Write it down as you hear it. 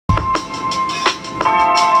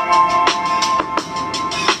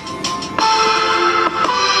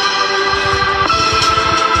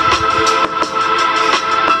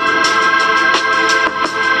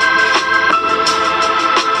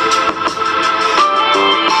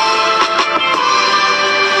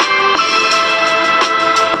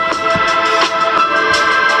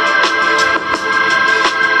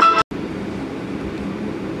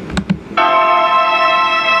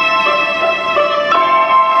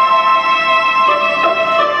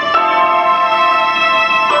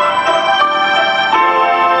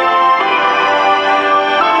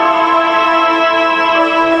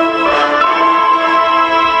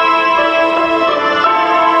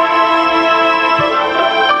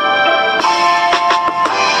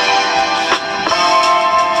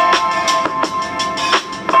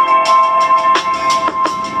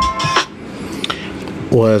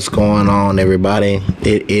What's going on, everybody?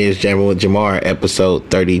 It is JwJ,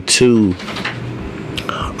 episode 32.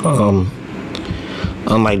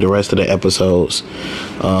 Unlike the rest of the episodes,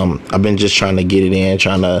 I've been just trying to get it in,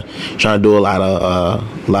 trying to do a lot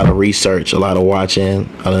of research, a lot of watching,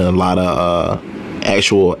 a lot of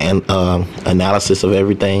actual analysis of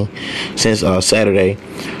everything since Saturday.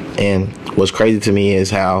 And what's crazy to me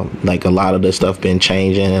is how a lot of the stuff been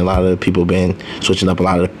changing, and a lot of the people been switching up. A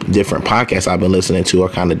lot of the different podcasts I've been listening to are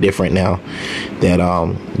kind of different now that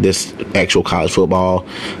this actual college football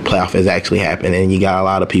playoff is actually happening. And you got a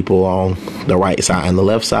lot of people on the right side and the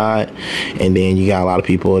left side, and then you got a lot of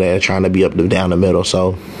people that are trying to be up down the middle.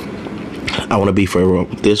 So I want to be, for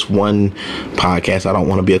this one podcast, I don't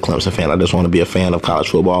want to be a Clemson fan. I just want to be a fan of college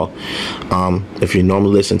football. If you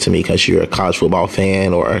normally listen to me because you're a college football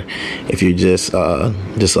fan, or if you just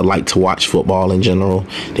like to watch football in general,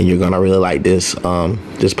 then you're gonna really like this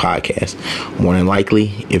podcast. More than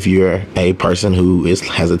likely, if you're a person who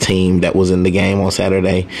has a team that was in the game on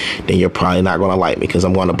Saturday, then you're probably not gonna like me, because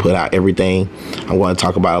I'm gonna put out everything. I'm going to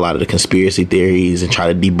talk about a lot of the conspiracy theories and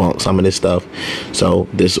try to debunk some of this stuff. So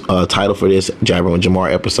this title for this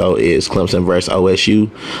JwJ episode is Clemson versus OSU,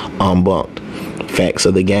 Unbunked, Facts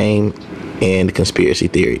of the Game and Conspiracy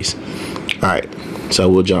Theories. All right, so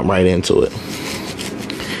we'll jump right into it.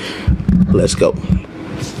 Let's go.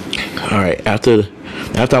 All right, after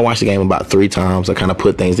I watched the game about 3 times, I kind of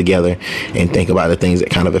put things together and think about the things that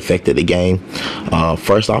kind of affected the game.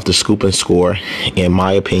 First off, the scoop and score, in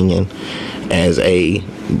my opinion, as a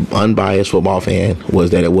unbiased football fan,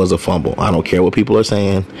 was that it was a fumble. I don't care what people are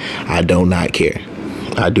saying. I do not care.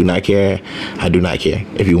 I do not care. I do not care.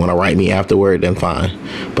 If you want to write me afterward, then fine.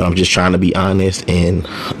 But I'm just trying to be honest and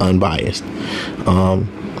unbiased.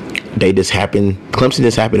 Clemson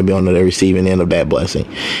just happened to be on the receiving end of that blessing.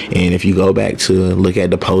 And if you go back to look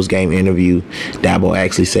at the post-game interview, Dabo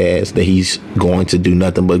actually says that he's going to do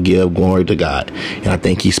nothing but give glory to God. And I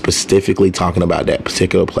think he's specifically talking about that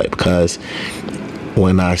particular play, because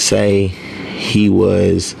when I say he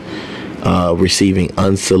was receiving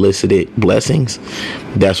unsolicited blessings,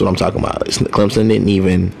 that's what I'm talking about. Clemson didn't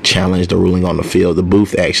even challenge the ruling on the field. The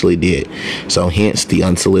booth actually did. So hence the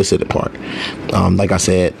unsolicited part. Like I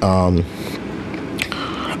said,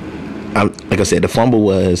 the fumble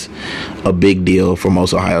was a big deal for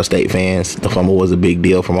most Ohio State fans. The fumble was a big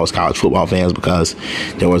deal for most college football fans because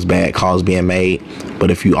there was bad calls being made.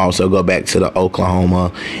 But if you also go back to the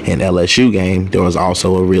Oklahoma and LSU game, there was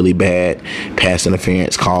also a really bad pass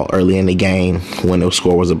interference call early in the game when the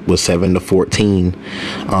score was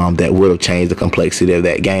 7-14. That would have changed the complexity of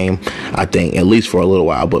that game, I think, at least for a little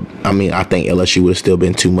while. But I think LSU would have still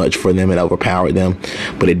been too much for them and overpowered them.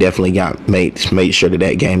 But it definitely made sure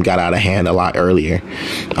that game got out of hand a lot earlier.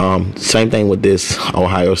 Same thing with this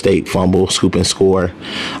Ohio State fumble, scoop and score.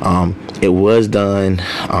 It was done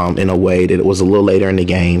in a way that it was a little later in the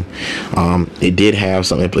game. It did have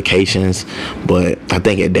some implications, but I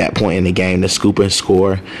think at that point in the game, the scoop and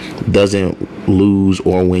score doesn't lose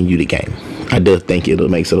or win you the game. I do think it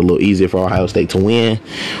makes it a little easier for Ohio State to win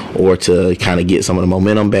or to kind of get some of the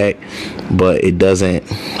momentum back, but it doesn't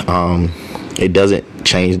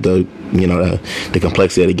change the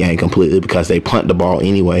complexity of the game completely, because they punt the ball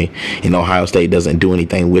anyway, and Ohio State doesn't do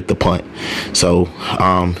anything with the punt. So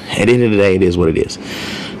at the end of the day, it is what it is.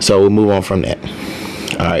 So we'll move on from that.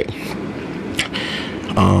 All right.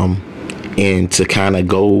 And to kind of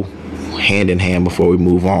go hand in hand before we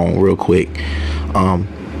move on real quick,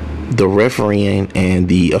 the refereeing and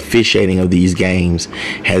the officiating of these games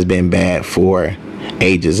has been bad for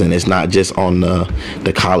ages, and it's not just on the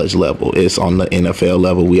college level, it's on the NFL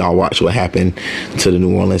level. We all watch what happened to the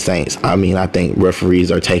New Orleans Saints. I think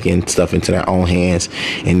referees are taking stuff into their own hands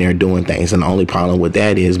and they're doing things, and the only problem with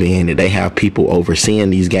that is being that they have people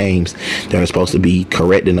overseeing these games that are supposed to be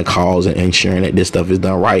correcting the calls and ensuring that this stuff is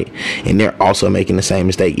done right, and they're also making the same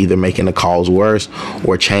mistake, either making the calls worse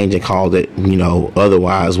or changing calls that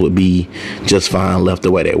otherwise would be just fine left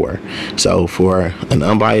the way they were. So for an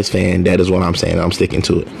unbiased fan, that is what I'm saying. I'm sticking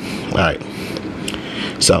to it. All right,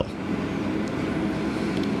 so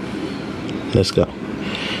let's go.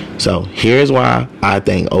 So here's why I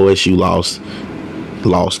think OSU lost,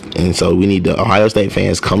 and so we need the Ohio State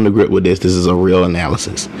fans come to grip with this. This is a real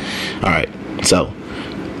analysis. All right, so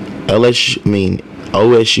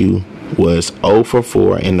OSU was 0 for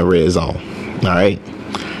 4 in the red zone. All right,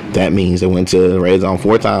 that means they went to the red zone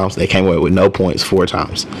 4 times. They came away with no points 4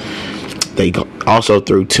 times. They also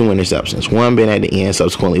threw 2 interceptions, one being at the end,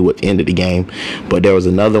 subsequently what ended the game, but there was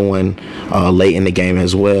another one late in the game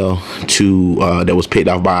as well that was picked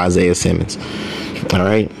off by Isaiah Simmons. All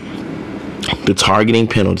right. The targeting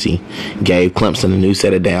penalty gave Clemson a new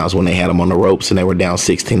set of downs when they had them on the ropes and they were down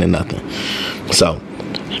 16-0. So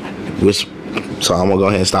I'm gonna go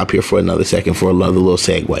ahead and stop here for another second for another little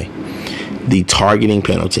segue. The targeting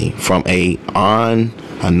penalty from a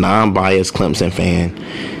non-biased Clemson fan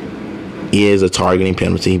is a targeting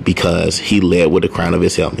penalty because he led with the crown of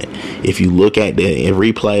his helmet. If you look at the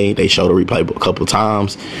replay, they showed a replay a couple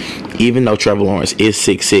times. Even though Trevor Lawrence is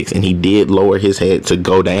 6'6" and he did lower his head to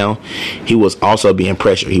go down, he was also being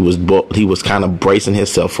pressured. He was kind of bracing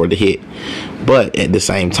himself for the hit. But at the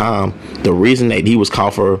same time, the reason that he was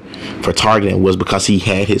called for targeting was because he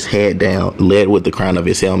had his head down, led with the crown of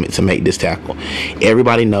his helmet to make this tackle.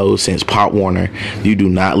 Everybody knows since Pop Warner, you do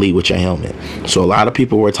not lead with your helmet. So a lot of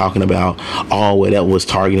people were talking about, oh, well, that was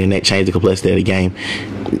targeting, that changed the complexity of the game.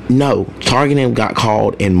 No, targeting got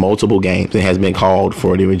called in multiple games. It has been called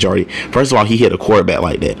for the majority. First of all, he hit a quarterback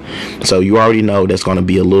like that. So you already know that's going to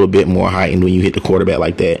be a little bit more heightened when you hit the quarterback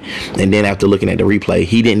like that. And then after looking at the replay,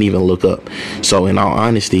 he didn't even look up. So in all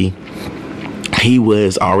honesty, he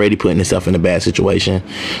was already putting himself in a bad situation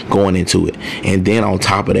going into it. And then on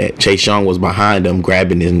top of that, Chase Young was behind him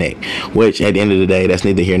grabbing his neck, which at the end of the day, that's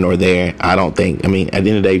neither here nor there. At the end of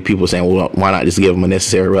the day, people are saying, well, why not just give him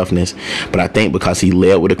unnecessary roughness? But I think because he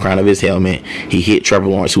led with the crown of his helmet, he hit Trevor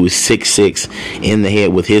Lawrence, who is 6'6", in the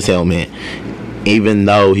head with his helmet. Even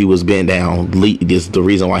though he was bent down, is the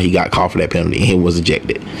reason why he got called for that penalty, and he was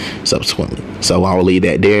ejected subsequently. So I will leave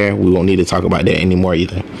that there. We won't need to talk about that anymore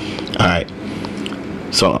either. All right.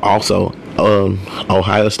 So also,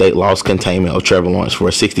 Ohio State lost containment of Trevor Lawrence for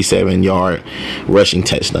a 67-yard rushing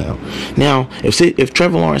touchdown. Now, if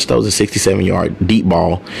Trevor Lawrence throws a 67-yard deep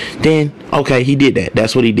ball, then okay, he did that.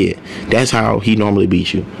 That's what he did. That's how he normally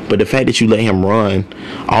beats you. But the fact that you let him run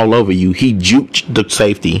all over you, he juked the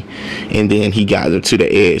safety, and then he got to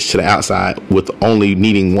the edge, to the outside, with only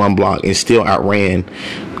needing one block and still outran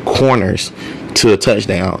corners to a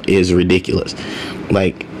touchdown is ridiculous.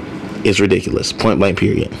 It's ridiculous. Point blank,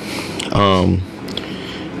 period.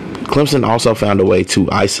 Clemson also found a way to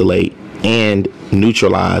isolate and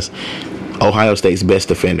neutralize Ohio State's best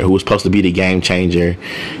defender, who was supposed to be the game changer.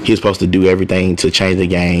 He was supposed to do everything to change the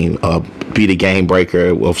game, be the game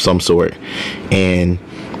breaker of some sort. And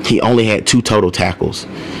he only had 2 total tackles.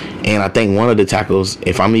 And I think one of the tackles,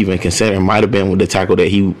 if I'm even considering, might have been with the tackle that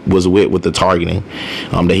he was with the targeting,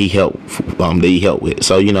 that he helped with.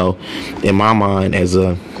 So, in my mind,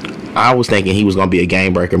 I was thinking he was going to be a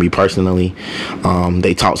game breaker. Me personally,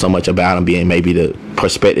 they talked so much about him being maybe the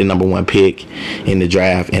prospective number 1 pick in the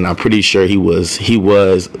draft, and I'm pretty sure he was.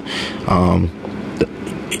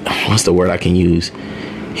 What's the word I can use?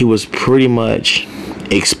 He was pretty much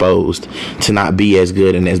exposed to not be as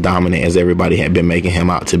good and as dominant as everybody had been making him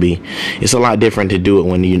out to be. It's a lot different to do it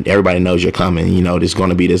when everybody knows you're coming. There's going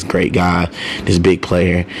to be this great guy, this big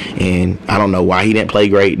player, and I don't know why he didn't play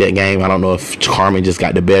great that game. I don't know if Carmen just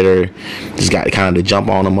got kind of the jump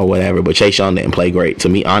on him or whatever, but Chase Young didn't play great. To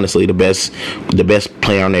me, honestly, the best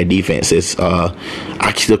player on their defense is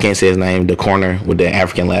I still can't say his name, the corner with the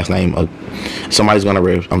African last name. Somebody's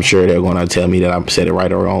I'm sure they're going to tell me that I said it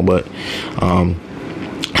right or wrong, but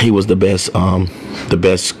he was the best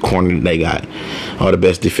corner that they got, or the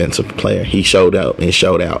best defensive player. He showed out.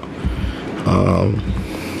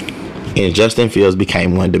 And Justin Fields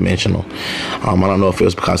became one-dimensional. I don't know if it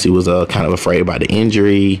was because he was kind of afraid about the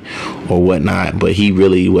injury or whatnot, but he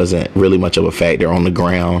really wasn't really much of a factor on the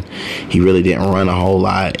ground. He really didn't run a whole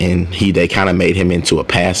lot, and they kind of made him into a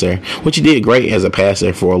passer, which he did great as a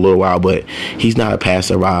passer for a little while, but he's not a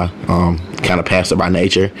passer by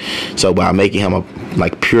nature. So by making him a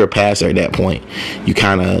pure passer at that point, you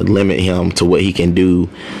kind of limit him to what he can do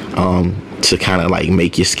to kind of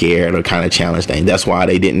make you scared or kind of challenge things. That's why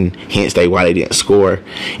they didn't score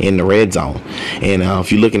in the red zone. And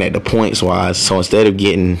if you're looking at the points wise, so instead of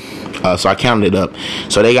getting so I counted it up,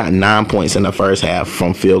 so they got 9 points in the first half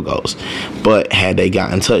from field goals, but had they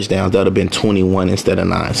gotten touchdowns, that would have been 21 instead of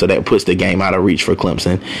 9. So that puts the game out of reach for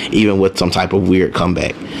Clemson, even with some type of weird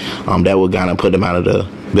comeback. That would kind of put them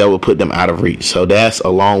out of reach. So that's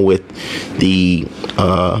along with the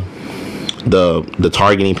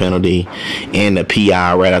targeting penalty and the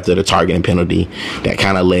PI right after the targeting penalty that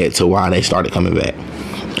kind of led to why they started coming back.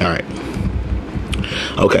 All right.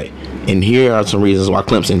 Okay. And here are some reasons why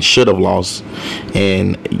Clemson should have lost,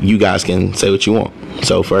 and you guys can say what you want.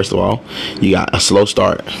 So first of all, you got a slow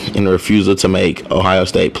start and a refusal to make Ohio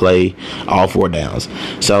State play all 4 downs.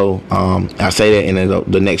 So I say that, and then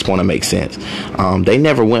the next point makes sense. They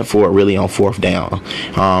never went for it really on 4th down.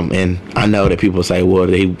 And I know that people say, well,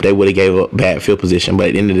 they would have gave up bad field position, but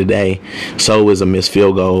at the end of the day, so is a missed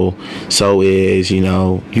field goal. So is, you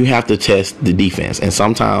have to test the defense. And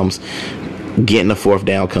sometimes getting a 4th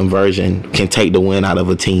down conversion can take the win out of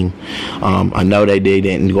a team. I know they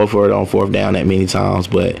didn't go for it on 4th down that many times,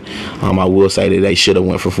 but I will say that they should have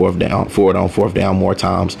went for 4th down more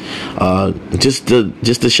times, just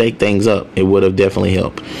to shake things up. It would have definitely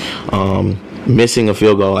helped. Missing a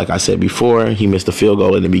field goal, like I said before, he missed a field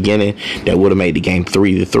goal in the beginning that would have made the game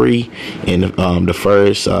 3-3 in the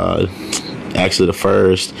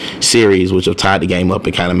first series, which have tied the game up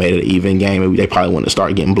and kind of made it an even game. Maybe they probably wouldn't have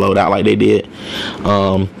started getting blowed out like they did.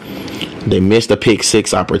 They missed a pick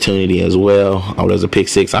 6 opportunity as well. There's a pick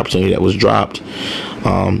 6 opportunity that was dropped.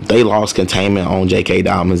 They lost containment on J.K.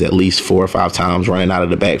 Dobbins at least 4 or 5 times running out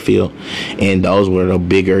of the backfield, and those were the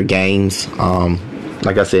bigger gains.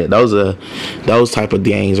 Like I said, those type of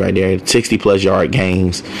gains right there, 60-plus yard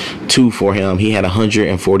gains, 2 for him. He had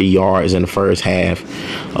 140 yards in the first half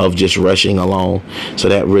of just rushing alone. So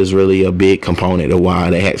that was really a big component of why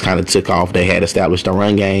they had kind of took off. They had established a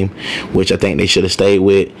run game, which I think they should have stayed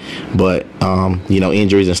with. But,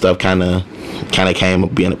 injuries and stuff kind of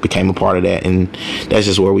became a part of that. And that's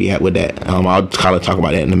just where we at with that. I'll kind of talk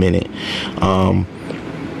about that in a minute.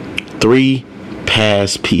 3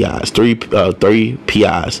 pass PIs, three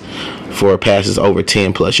PIs for passes over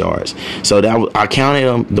 10-plus yards. So I counted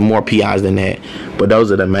them, the more PIs than that, but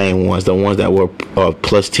those are the main ones, the ones that were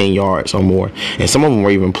plus 10 yards or more, and some of them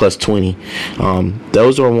were even plus 20.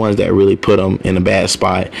 Those are ones that really put them in a bad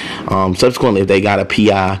spot. Subsequently, if they got a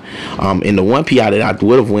PI, and the one PI that I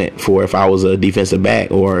would have went for if I was a defensive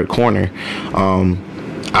back or a corner,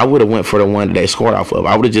 I would have went for the one that they scored off of.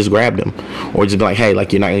 I would have just grabbed them, or just been like, hey,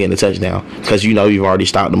 like, you're not going to get a touchdown, because you've already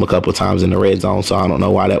stopped them a couple of times in the red zone. So I don't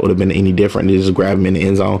know why that would have been any different. You just grab them in the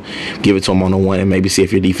end zone, give it to them on the one, and maybe see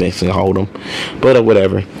if your defense can hold them. But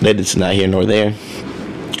whatever. That is not here nor there.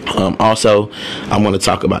 Also, I want to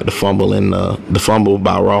talk about the fumble and the fumble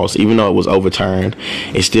by Ross. Even though it was overturned,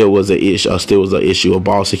 it still was an issue of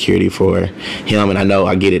ball security for him. And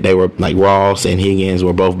I get it. They were like Ross and Higgins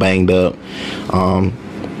were both banged up.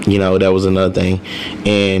 That was another thing.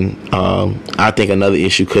 And I think another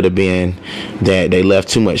issue could have been that they left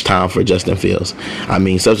too much time for Justin Fields.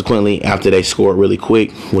 Subsequently, after they scored really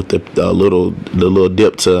quick with the little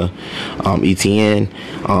dip to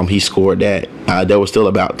ETN, he scored that. There was still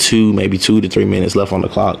about 2 to 3 minutes left on the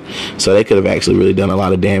clock. So they could have actually really done a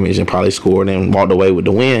lot of damage and probably scored and walked away with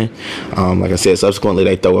the win. Like I said, subsequently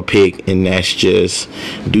they throw a pick, and that's just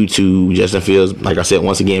due to Justin Fields, like I said,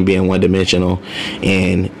 once again being one-dimensional.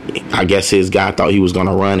 And I guess his guy thought he was going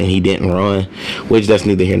to run, and he didn't run, which that's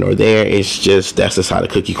neither here nor there. It's just that's just how the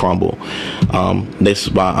cookie crumble. This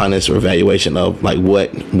is my honest evaluation of like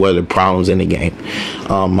what were the problems in the game.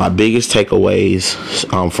 My biggest takeaways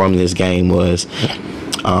from this game was,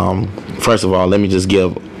 first of all, let me just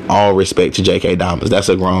give all respect to J.K. Dobbins. That's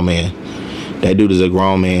a grown man. That dude is a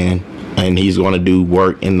grown man, and he's going to do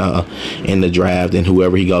work in the draft and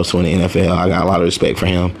whoever he goes to in the NFL. I got a lot of respect for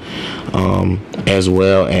him, as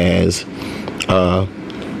well as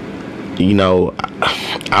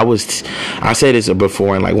I said this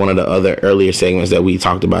before in like one of the other earlier segments that we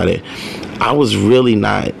talked about it. I was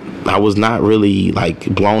not really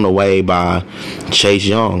like blown away by Chase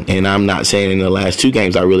Young, and I'm not saying in the last 2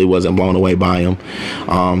 games I really wasn't blown away by him.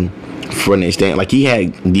 For an extent, like he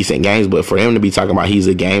had decent games, but for him to be talking about he's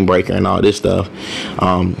a game breaker and all this stuff,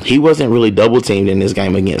 he wasn't really double teamed in this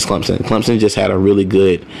game against Clemson. Clemson just had a really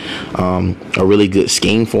good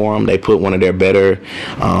scheme for him. They put one of their better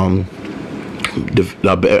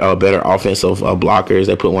offensive blockers.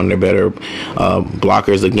 They put one of their better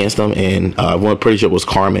blockers against them, and one pretty sure was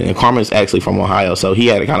Carmen. And Carmen's actually from Ohio, so he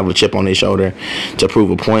had a kind of a chip on his shoulder to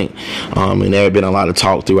prove a point. And there had been a lot of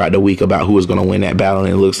talk throughout the week about who was going to win that battle,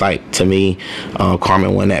 and it looks like to me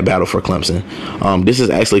Carmen won that battle for Clemson. This is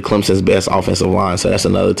actually Clemson's best offensive line, so that's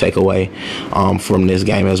another takeaway from this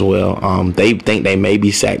game as well. They think they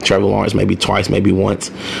maybe sacked Trevor Lawrence maybe twice, maybe once.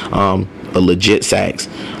 A legit sacks,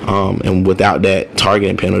 and without that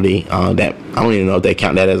targeting penalty, that I don't even know if they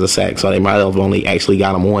count that as a sack, so they might have only actually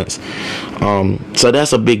got him once. So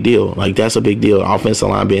that's a big deal. Like, that's a big deal. Offensive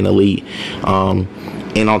line being elite.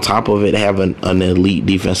 And on top of it, have an elite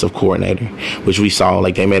defensive coordinator, which we saw.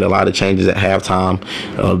 Like, they made a lot of changes at halftime.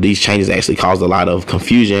 These changes actually caused a lot of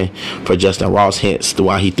confusion for Justin Ross, hence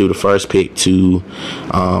why he threw the first pick to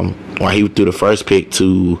he threw the first pick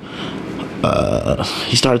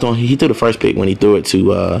when he threw it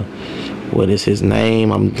to what is his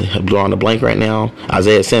name? I'm drawing a blank right now.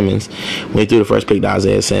 Isaiah Simmons. When he threw the first pick to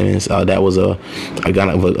Isaiah Simmons, that was a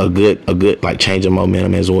good like change of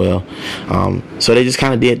momentum as well. So they just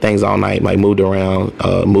kind of did things all night, like moved around,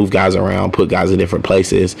 moved guys around, put guys in different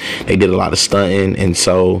places. They did a lot of stunting, and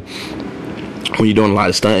so when you're doing a lot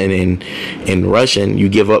of stunting and rushing, you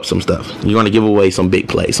give up some stuff. You're going to give away some big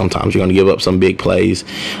plays. Sometimes you're going to give up some big plays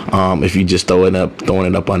if you just throwing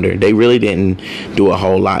it up under. They really didn't do a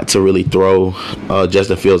whole lot to really throw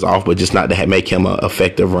Justin Fields off, but just not to make him an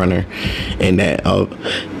effective runner, and that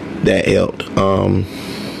helped.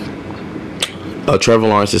 Trevor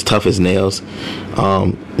Lawrence is tough as nails.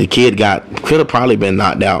 The kid could have probably been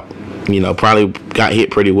knocked out. Probably got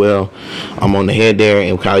hit pretty well on the head there,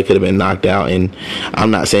 and probably could have been knocked out. And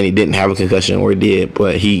I'm not saying he didn't have a concussion, or he did,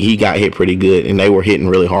 but he got hit pretty good, and they were hitting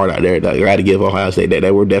really hard out there. I got to give Ohio State that.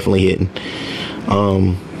 They were definitely hitting.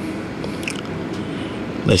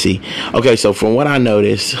 Let's see. Okay, so from what I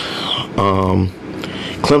noticed,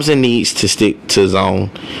 Clemson needs to stick to zone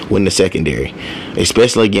when the secondary,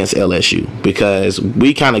 especially against LSU, because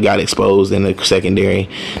we kind of got exposed in the secondary.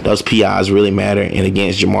 Those PIs really matter, and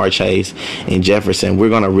against Jamar Chase and Jefferson, we're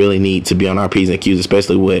going to really need to be on our P's and Q's,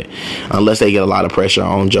 especially unless they get a lot of pressure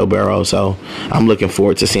on Joe Burrow. So I'm looking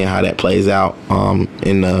forward to seeing how that plays out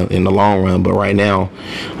in the long run. But right now,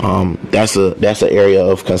 that's an area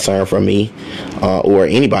of concern for me or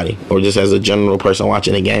anybody, or just as a general person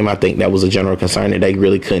watching the game. I think that was a general concern, that they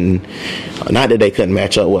really couldn't, not that they couldn't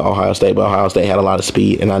match up with Ohio State, but Ohio State had a lot of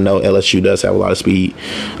speed, and I know LSU does have a lot of speed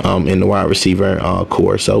in the wide receiver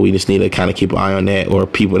core. So we just need to kind of keep an eye on that, or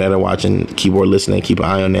people that are watching, keyboard listening, keep an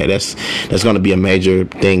eye on that. That's going to be a major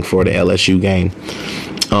thing for the LSU game.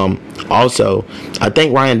 Also, I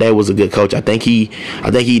think Ryan Day was a good coach. I think he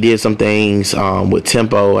did some things with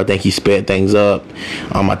tempo. I think he sped things up.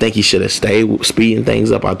 I think he should have stayed speeding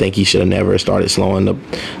things up. I think he should have never started slowing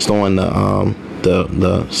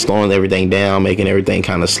everything down, making everything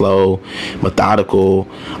kind of slow, methodical.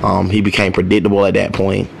 He became predictable at that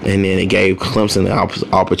point, and then it gave Clemson the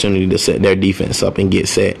opportunity to set their defense up and get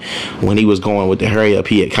set. When he was going with the hurry up,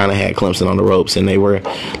 he had kind of had Clemson on the ropes, and they were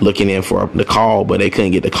looking in for the call, but they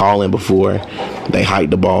couldn't get the call in before they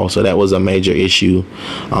hiked the ball. So that was a major issue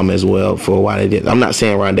as well for why they did. I'm not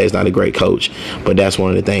saying Ryan Day is not a great coach, but that's one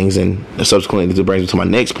of the things. And subsequently, to bring me to my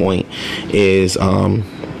next point is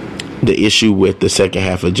the issue with the second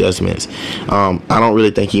half adjustments. I don't really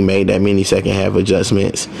think he made that many second half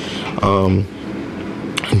adjustments.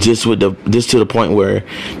 Just to the point where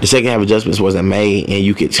the second half adjustments wasn't made, and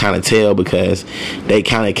you could kind of tell because they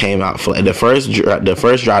kind of came out flat. The first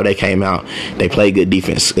drive they came out, they played good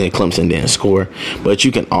defense, and Clemson didn't score. But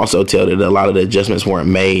you can also tell that a lot of the adjustments weren't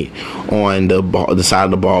made on the side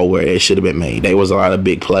of the ball where it should have been made. There was a lot of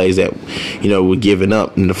big plays that were given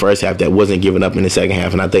up in the first half that wasn't given up in the second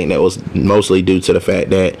half, and I think that was mostly due to the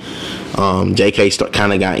fact that JK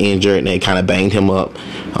kind of got injured, and they kind of banged him up,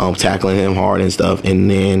 tackling him hard and stuff. And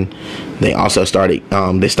then they also started,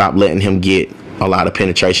 they stopped letting him get a lot of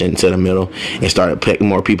penetration into the middle and started putting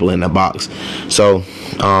more people in the box. So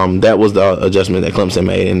that was the adjustment that Clemson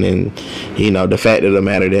made. And then, the fact of the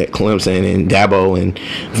matter that Clemson and Dabo and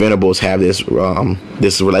Venables have this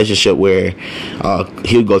relationship where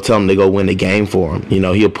he'll go tell them to go win the game for him.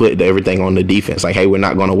 He'll put everything on the defense. Like, hey, we're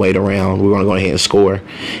not going to wait around. We're going to go ahead and score.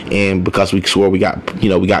 And because we score, we got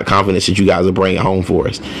confidence that you guys will bring it home for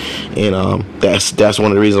us. And that's one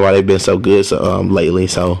of the reasons why they've been so good lately.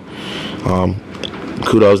 So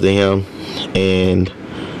kudos to him. And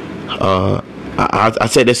I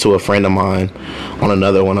said this to a friend of mine on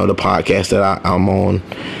another one of the podcasts that I'm on,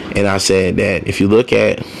 and I said that if you look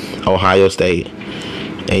at Ohio State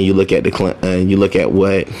and you look at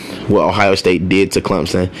what Ohio State did to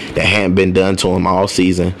Clemson that hadn't been done to them all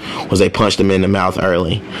season, was they punched them in the mouth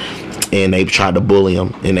early, and they tried to bully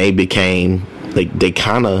them, and they became they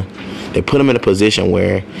put them in a position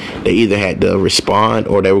where they either had to respond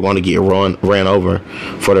or they were going to get ran over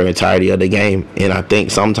for the entirety of the game. And I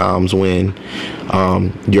think sometimes when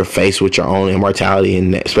you're faced with your own immortality,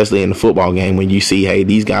 and especially in the football game, when you see, hey,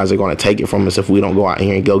 these guys are going to take it from us if we don't go out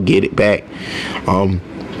here and go get it back,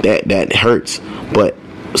 that hurts. But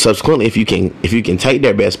subsequently, if you can take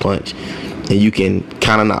their best punch, and you can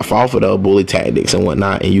kind of not fall for the bully tactics and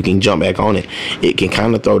whatnot, and you can jump back on it, it can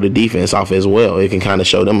kind of throw the defense off as well. It can kind of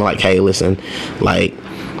show them, like, hey, listen, like,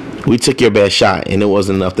 we took your best shot and it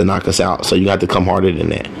wasn't enough to knock us out. So you got to come harder than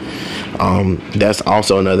that. That's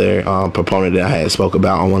also another proponent that I had spoke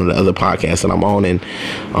about on one of the other podcasts that I'm on, and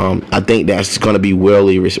I think that's going to be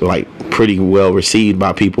pretty well received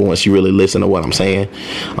by people once you really listen to what I'm saying.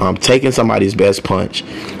 Taking somebody's best punch,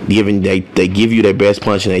 they give you their best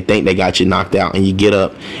punch and they think they got you knocked out, and you get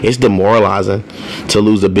up. It's demoralizing to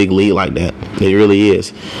lose a big lead like that. It really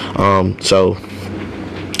is. So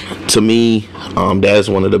to me, that's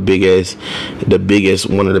one of the biggest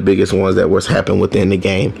ones that was happened within the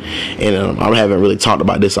game. And I haven't really talked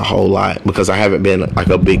about this a whole lot because I haven't been like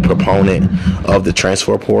a big proponent of the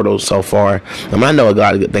transfer portal so far. I know a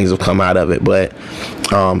lot of good things have come out of it, but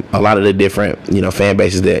a lot of the different fan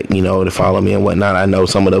bases that that follow me and whatnot, I know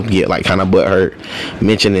some of them get like kind of butthurt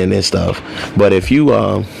mentioning this stuff. But if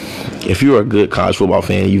you're a good college football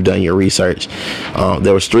fan, you've done your research.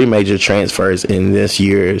 There was 3 major transfers in this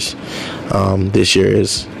year's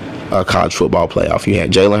college football playoff. You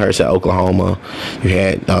had Jalen Hurts at Oklahoma.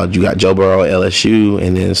 You got Joe Burrow at LSU,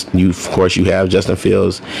 and then you have Justin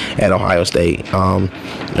Fields at Ohio State.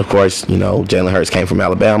 Of course, Jalen Hurts came from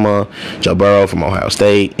Alabama, Joe Burrow from Ohio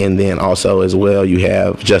State, and then also as well you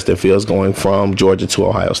have Justin Fields going from Georgia to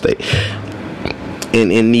Ohio State.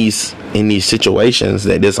 And in these situations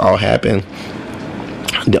that this all happened,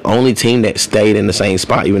 the only team that stayed in the same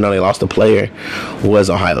spot, even though they lost a player, was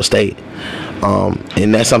Ohio State.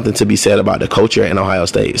 And that's something to be said about the culture in Ohio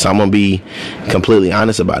State. So I'm gonna be completely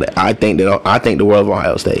honest about it. I think the world of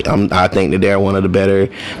Ohio State. I think that they're one of the better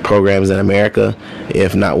programs in America,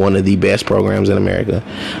 if not one of the best programs in America.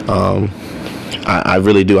 I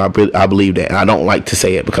really do. I believe that. And I don't like to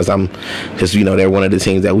say it because they're one of the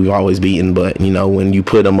teams that we've always beaten. But when you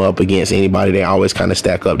put them up against anybody, they always kind of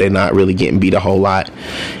stack up. They're not really getting beat a whole lot,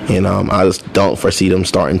 and I just don't foresee them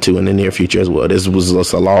starting to in the near future as well. This was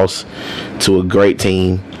just a loss to a great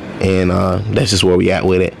team, and that's just where we at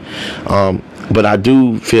with it. But I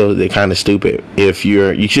do feel they're kind of stupid.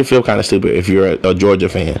 You should feel kind of stupid if you're a Georgia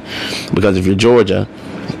fan, because if you're Georgia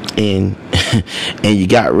and you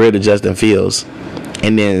got rid of Justin Fields,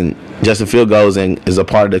 and then Justin Fields goes and is a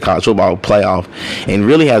part of the college football playoff and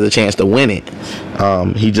really has a chance to win it.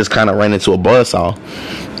 He just kind of ran into a buzzsaw.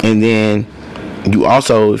 And then you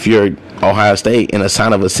also, if you're Ohio State, in a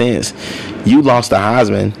sign of a sense, you lost the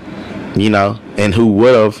Heisman, and who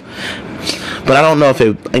would have. But I don't know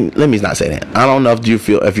let me not say that. I don't know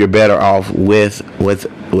if you're better off with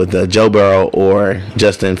Joe Burrow or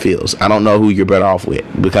Justin Fields. I don't know who you're better off with,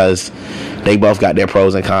 because they both got their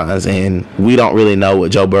pros and cons, and we don't really know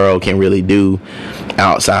what Joe Burrow can really do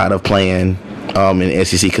outside of playing in the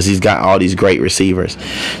SEC, because he's got all these great receivers.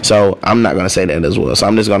 So I'm not going to say that as well. So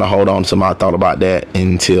I'm just going to hold on to my thought about that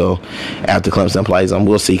until after Clemson plays them.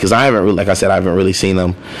 We'll see, because I haven't really seen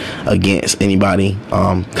them against anybody,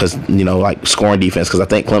 because like scoring defense, because I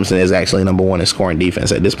think Clemson is actually number 1 in scoring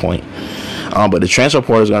defense at this point. But the transfer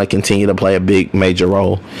portal is going to continue to play a big major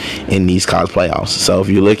role in these college playoffs. So if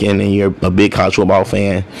you're looking and you're a big college football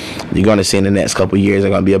fan, you're going to see in the next couple of years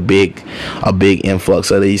there's going to be a big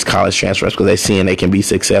influx of these college transfers, because they're seeing they can be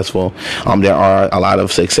successful. There are a lot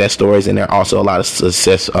of success stories, and there are also a lot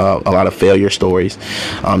of failure stories.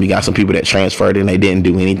 You got some people that transferred and they didn't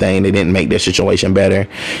do anything. They didn't make their situation better.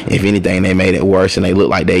 If anything, they made it worse, and they look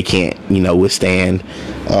like they can't withstand,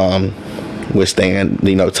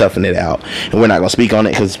 toughen it out. And we're not going to speak on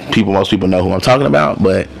it because most people know who I'm talking about,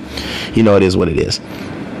 but it is what it is.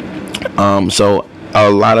 So a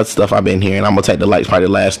lot of stuff I've been hearing. I'm going to take probably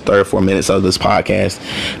the last 3 or 4 minutes of this podcast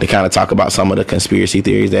to kind of talk about some of the conspiracy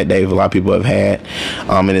theories that a lot of people have had.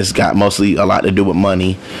 And it's got mostly a lot to do with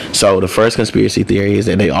money. So the first conspiracy theory is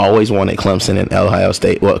that they always wanted Clemson and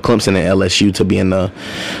Clemson and LSU to be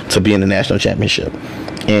in the national championship.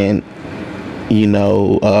 And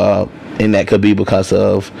and that could be because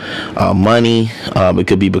of money. It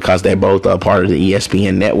could be because they're both part of the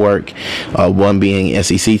ESPN network, one being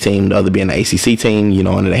SEC team, the other being the ACC team,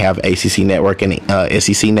 and they have ACC network and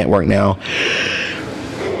SEC network now.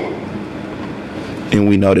 And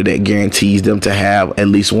we know that guarantees them to have at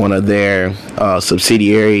least one of their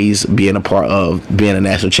subsidiaries being a part of being a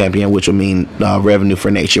national champion, which will mean revenue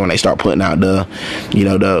for next year when they start putting out the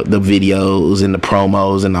videos and the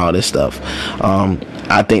promos and all this stuff.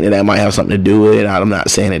 I think that might have something to do with it. I'm not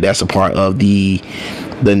saying that that's a part of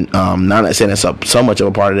I'm not saying it's so much of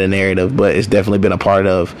a part of the narrative, but it's definitely been a part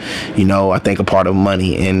of, I think a part of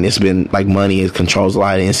money, and it's been like money controls a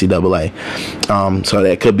lot of NCAA. So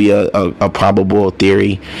that could be a probable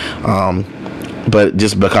theory. But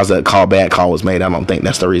just because a bad call was made, I don't think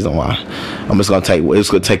that's the reason why. It's going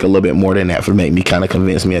to take a little bit more than that for make me kind of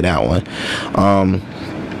convince me of that one.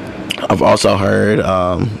 I've also heard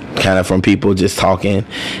kind of from people just talking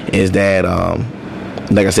is that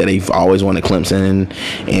like I said, they've always wanted Clemson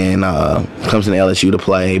and Clemson and LSU to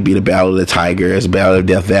play, be the Battle of the Tigers, Battle of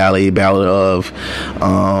Death Valley, Battle of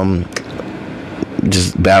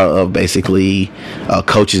basically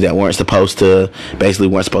coaches that weren't supposed to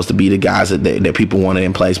be the guys that people wanted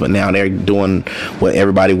in place, but now they're doing what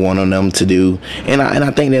everybody wanted them to do, and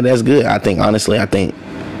I think that's good. I think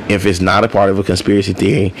if it's not a part of a conspiracy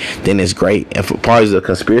theory, then it's great. If a part of the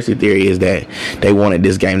conspiracy theory is that they wanted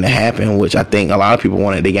this game to happen, which I think a lot of people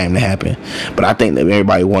wanted the game to happen, but I think that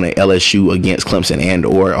everybody wanted LSU against Clemson and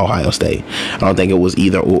or Ohio State. I don't think it was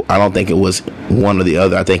either or. I don't think it was one or the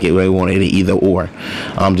other. I think they wanted it either or.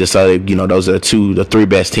 Just so that, those are the three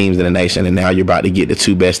best teams in the nation, and now you're about to get the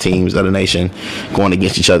two best teams of the nation going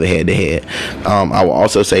against each other head to head. I will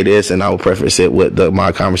also say this, and I will preface it with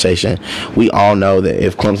my conversation. We all know that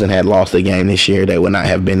if Clemson had lost the game this year, they would not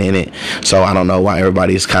have been in it. So I don't know why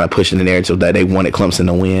everybody's kind of pushing the narrative that they wanted Clemson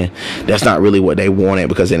to win. That's not really what they wanted,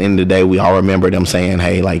 because at the end of the day, we all remember them saying,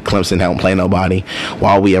 hey, like, Clemson haven't played nobody.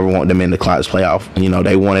 Why we ever want them in the college playoff?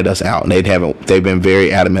 They wanted us out, and they've been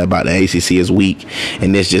very adamant about the ACC is weak,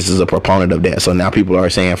 and this just is a proponent of that. So now people are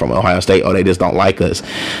saying from Ohio State, oh, they just don't like us.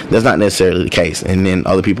 That's not necessarily the case. And then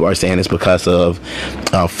other people are saying it's because of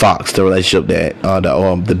Fox, the relationship that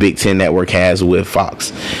the Big Ten network has with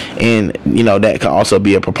Fox. And, that could also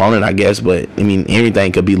be a proponent, I guess. But,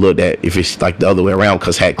 anything could be looked at if it's like the other way around.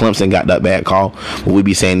 Because had Clemson got that bad call, would we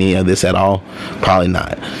be saying any of this at all? Probably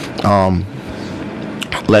not.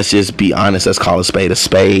 Let's just be honest. Let's call a spade a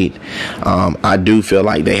spade. I do feel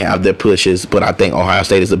like they have their pushes, but I think Ohio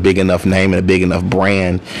State is a big enough name and a big enough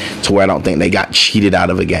brand to where I don't think they got cheated out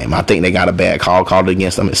of a game. I think they got a bad call called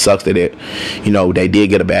against them. It sucks that they did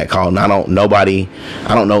get a bad call. And I don't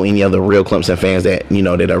know any other real Clemson fans that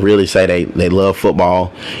that really say they love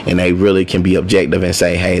football and they really can be objective and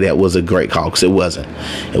say, hey, that was a great call, because it wasn't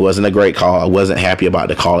a great call. I wasn't happy about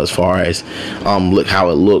the call as far as look how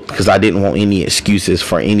it looked, because I didn't want any excuses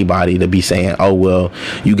for anybody to be saying, oh, well,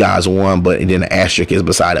 you guys won, but then the asterisk is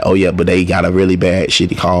beside it. Oh, yeah, but they got a really bad,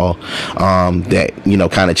 shitty call that,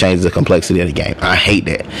 kind of changes the complexity of the game. I hate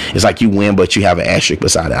that. It's like you win, but you have an asterisk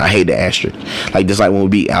beside it. I hate the asterisk. Like, just like when we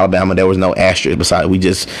beat Alabama, there was no asterisk beside it. We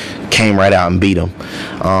just came right out and beat them.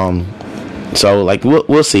 So, like,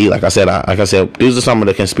 we'll see. Like I said, these are some of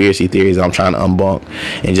the conspiracy theories that I'm trying to unbunk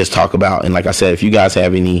and just talk about. And like I said, if you guys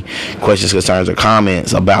have any questions, concerns, or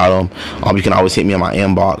comments about them, you can always hit me on my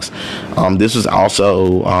inbox. This was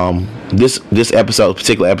also this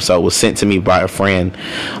particular episode was sent to me by a friend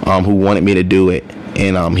who wanted me to do it.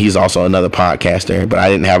 And he's also another podcaster, but I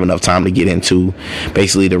didn't have enough time to get into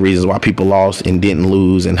basically the reasons why people lost and didn't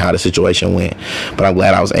lose and how the situation went. But I'm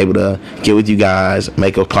glad I was able to get with you guys,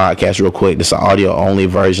 make a podcast real quick. This is an audio only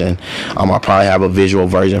version. I'll probably have a visual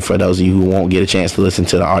version for those of you who won't get a chance to listen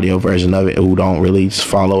to the audio version of it, who don't really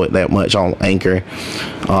follow it that much on Anchor.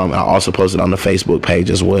 I'll also post it on the Facebook page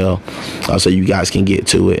as well, so you guys can get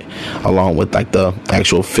to it along with like the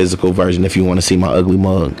actual physical version if you want to see my ugly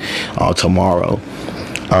mug tomorrow.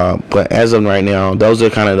 But as of right now, those are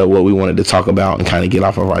kind of what we wanted to talk about and kind of get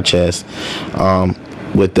off of our chest.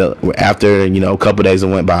 After a couple days that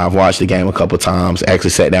went by, I've watched the game a couple times. Actually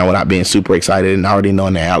sat down without being super excited and already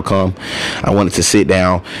knowing the outcome. I wanted to sit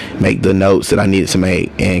down, make the notes that I needed to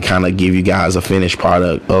make, and kind of give you guys a finished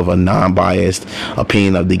product of a non-biased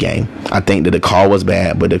opinion of the game. I think that the call was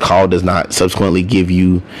bad, but the call does not subsequently give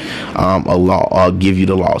you give you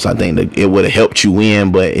the loss. I think that it would have helped you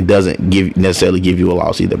win, but it doesn't necessarily give you a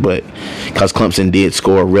loss either. But because Clemson did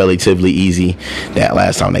score relatively easy that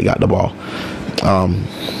last time they got the ball.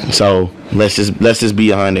 So let's just be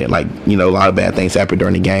behind it. Like, a lot of bad things happen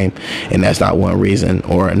during the game, and that's not one reason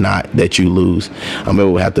or not that you lose. It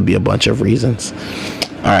will have to be a bunch of reasons.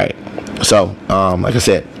 All right. So, like I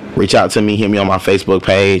said, reach out to me, hit me on my Facebook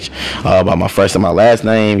page by my first and my last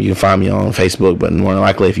name. You can find me on Facebook, but more than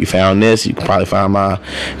likely, if you found this, you can probably find my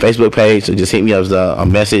Facebook page. So just hit me up as a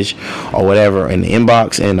message or whatever in the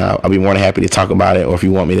inbox, and I'll be more than happy to talk about it. Or if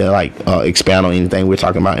you want me to expound on anything we're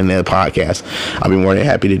talking about in the podcast, I'll be more than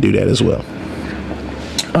happy to do that as well.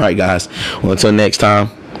 All right, guys. Well, until next time,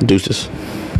 deuces.